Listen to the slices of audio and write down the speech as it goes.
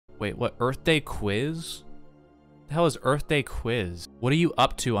Wait, what? Earth Day quiz? What the hell is Earth Day quiz? What are you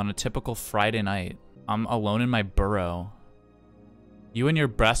up to on a typical Friday night? I'm alone in my burrow. You and your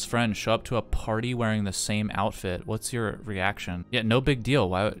best friend show up to a party wearing the same outfit. What's your reaction? Yeah, no big deal.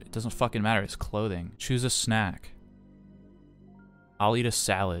 Why? It doesn't fucking matter. It's clothing. Choose a snack. I'll eat a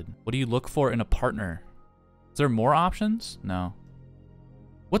salad. What do you look for in a partner? Is there more options? No.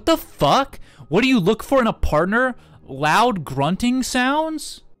 What the fuck? What do you look for in a partner? Loud grunting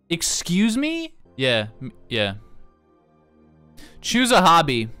sounds? Excuse me? Yeah, yeah. Choose a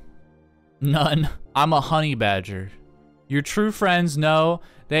hobby. None. I'm a honey badger. Your true friends know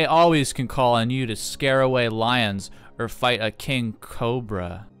they always can call on you to scare away lions or fight a king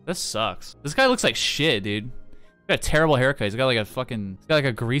cobra. This sucks. This guy looks like shit, dude. He's got a terrible haircut. He's got like a fucking, he's got like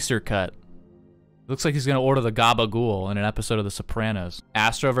a greaser cut. Looks like he's gonna order the gabagool in an episode of The Sopranos.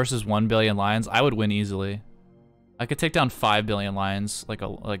 Astro versus 1 billion lions. I would win easily. I could take down 5 billion lions like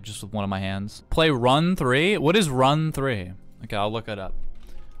just with one of my hands. Play Run 3? What is Run 3? Okay, I'll look it up.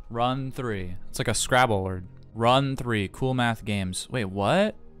 Run 3. It's like a Scrabble word. Run 3. Cool Math Games. Wait,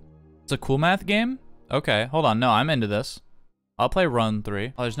 what? It's a Cool Math game? Okay, hold on. No, I'm into this. I'll play Run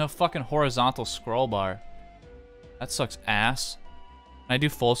 3. Oh, there's no fucking horizontal scroll bar. That sucks ass. Can I do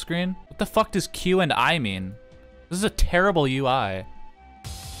full screen? What the fuck does Q and I mean? This is a terrible UI.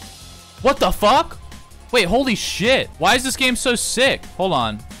 What the fuck? Wait, holy shit. Why is this game so sick? Hold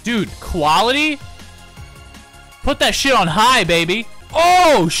on. Dude, quality? Put that shit on high, baby.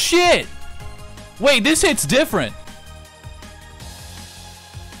 Oh, shit. Wait, this hit's different.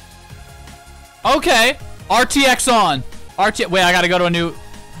 Okay. RTX on. Wait, I gotta go to a new...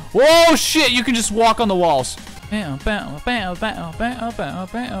 Whoa, shit. You can just walk on the walls.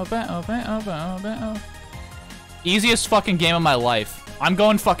 Easiest fucking game of my life. I'm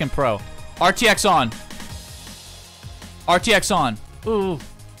going fucking pro. RTX on. RTX on. Ooh.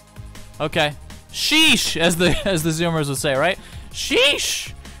 Okay. Sheesh, as the Zoomers would say, right?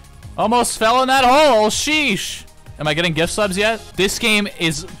 Sheesh. Almost fell in that hole. Sheesh. Am I getting gift subs yet? This game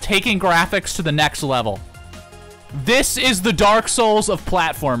is taking graphics to the next level. This is the Dark Souls of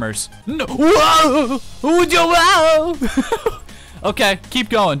platformers. No. Whoa! Whoa! Okay, keep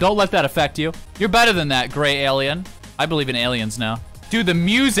going. Don't let that affect you. You're better than that, gray alien. I believe in aliens now. Dude, the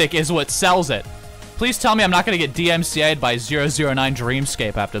music is what sells it. Please tell me I'm not gonna get DMCA'd by 009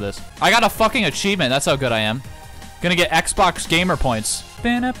 Dreamscape after this. I got a fucking achievement. That's how good I am. Gonna get Xbox gamer points.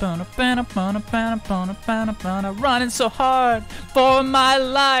 Running so hard for my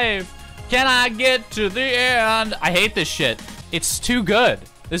life. Can I get to the end? I hate this shit. It's too good.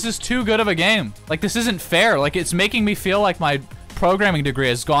 This is too good of a game. Like, this isn't fair. Like, it's making me feel like my programming degree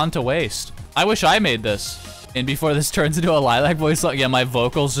has gone to waste. I wish I made this. And before this turns into a lilac voice, like, yeah, my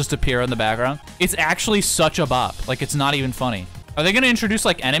vocals just appear in the background. It's actually such a bop. Like, it's not even funny. Are they gonna introduce,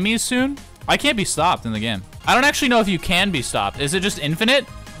 like, enemies soon? I can't be stopped in the game. I don't actually know if you can be stopped. Is it just infinite?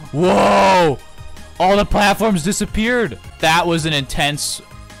 Whoa! All the platforms disappeared. That was an intense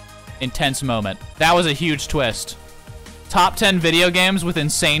moment. That was a huge twist. Top 10 video games with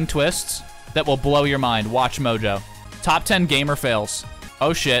insane twists that will blow your mind. Watch Mojo. Top 10 gamer fails.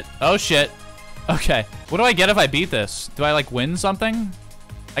 Oh shit. Oh shit. Okay. What do I get if I beat this? Do I like win something?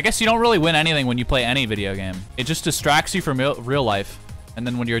 I guess you don't really win anything when you play any video game. It just distracts you from real life. And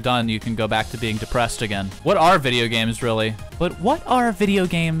then when you're done, you can go back to being depressed again. What are video games really? But what are video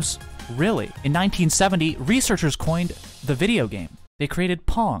games really? In 1970, researchers coined the video game. They created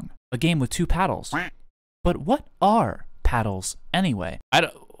Pong, a game with 2 paddles. But what are paddles anyway?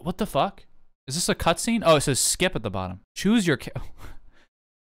 What the fuck? Is this a cutscene? Oh, it says skip at the bottom. Choose your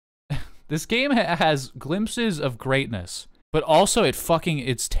This game has glimpses of greatness, but also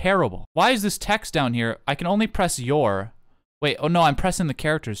it's terrible. Why is this text down here? I can only press your. Wait, oh no, I'm pressing the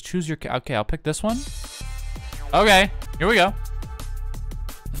characters. Choose your, okay, I'll pick this one. Okay, here we go.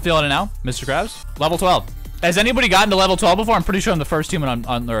 Feeling it now, Mr. Krabs. Level 12. Has anybody gotten to level 12 before? I'm pretty sure I'm the first human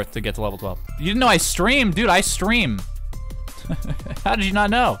on Earth to get to level 12. You didn't know I stream? Dude, I stream. How did you not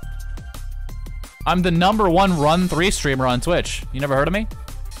know? I'm the #1 Run 3 streamer on Twitch. You never heard of me?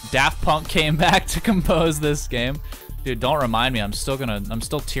 Daft Punk came back to compose this game. Dude, don't remind me. I'm still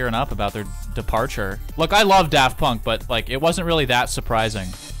tearing up about their departure. Look, I love Daft Punk, but like, it wasn't really that surprising.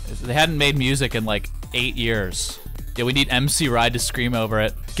 They hadn't made music in like 8 years. Yeah, we need MC Ride to scream over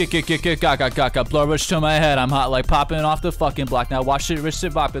it. Got blow rush to my head. I'm hot like popping off the fucking block. Now watch it, wrist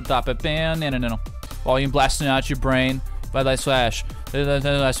it, bop it, dop it, bam, no. Volume blasting out your brain. By light slash,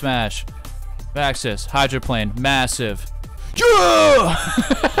 smash. Axis, hydroplane, massive.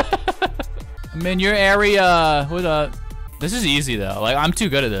 I'm in your area. This is easy though. Like, I'm too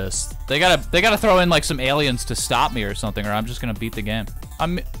good at this. They gotta throw in like some aliens to stop me or something, or I'm just gonna beat the game.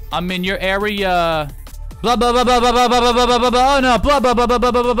 I'm in your area. Blah blah blah blah blah blah blah blah blah blah blah. Oh no, blah blah blah blah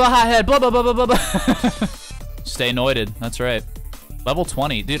blah blah blah. Hothead. Blah blah blah blah blah blah. Stay noited. That's right. Level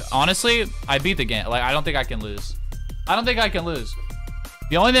 20, dude. Honestly, I beat the game. Like, I don't think I can lose. I don't think I can lose.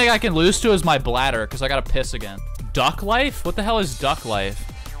 The only thing I can lose to is my bladder, because I gotta piss again. Duck life? What the hell is duck life?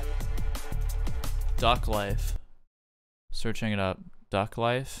 Duck life. Searching it up. Duck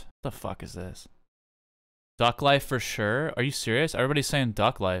life? What the fuck is this? Duck life for sure? Are you serious? Everybody's saying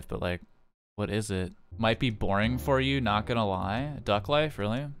duck life, but like, what is it? Might be boring for you, not gonna lie. Duck life,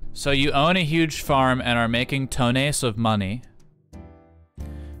 really? So you own a huge farm and are making tonnes of money.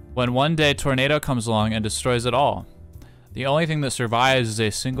 When one day tornado comes along and destroys it all. The only thing that survives is a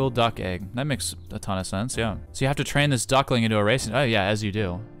single duck egg. That makes a ton of sense, yeah. So you have to train this duckling into a racing... Oh yeah, as you do.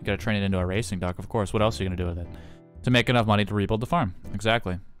 You gotta train it into a racing duck, of course. What else are you gonna do with it? To make enough money to rebuild the farm.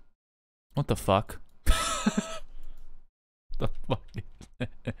 Exactly. What the fuck? The fuck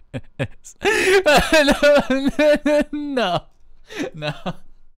is No. No.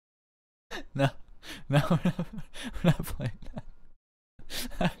 No. No, we're not playing that.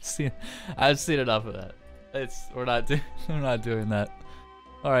 I've seen enough of that. We're not doing that.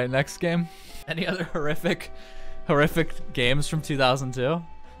 All right, next game. Any other horrific games from 2002?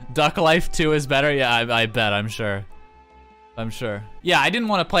 Duck Life 2 is better. Yeah, I bet. I'm sure. Yeah, I didn't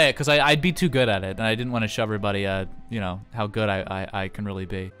want to play it because I'd be too good at it, and I didn't want to show everybody, you know, how good I can really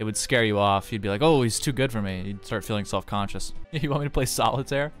be. It would scare you off. You'd be like, oh, he's too good for me. You'd start feeling self-conscious. You want me to play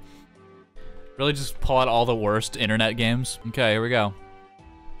solitaire? Really, just pull out all the worst internet games. Okay, here we go.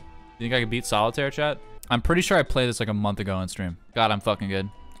 You think I can beat solitaire, chat? I'm pretty sure I played this like a month ago on stream. God, I'm fucking good.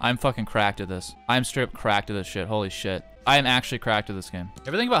 I'm fucking cracked at this. I'm straight up cracked at this shit. Holy shit. I am actually cracked at this game. You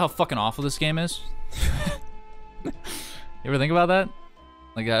ever think about how fucking awful this game is? You ever think about that?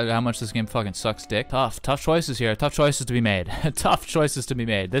 Like how much this game fucking sucks dick? Tough choices here. Tough choices to be made. Tough choices to be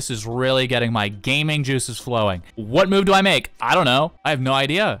made. This is really getting my gaming juices flowing. What move do I make? I don't know. I have no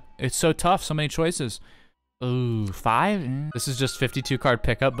idea. It's so tough. So many choices. Ooh, 5? This is just 52 card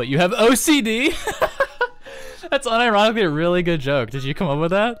pickup, but you have OCD? That's unironically a really good joke. Did you come up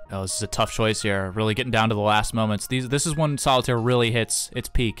with that? Oh, this is a tough choice here. Really getting down to the last moments. This is when solitaire really hits its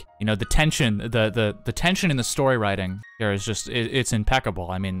peak. You know, the tension, the tension in the story writing here is just, it's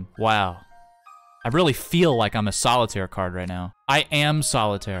impeccable. I mean, wow. I really feel like I'm a solitaire card right now. I am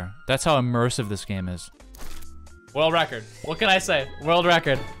solitaire. That's how immersive this game is. World record. What can I say? World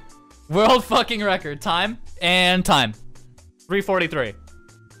record. World fucking record. Time and time. 3:43.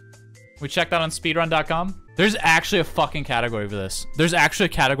 We checked that on speedrun.com. There's actually a fucking category for this. There's actually a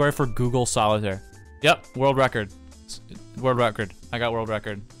category for Google Solitaire. Yep, world record. World record. I got world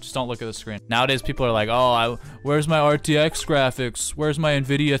record. Just don't look at the screen. Nowadays, people are like, oh, where's my RTX graphics? Where's my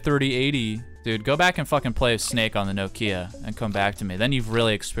NVIDIA 3080? Dude, go back and fucking play Snake on the Nokia and come back to me. Then you've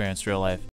really experienced real life.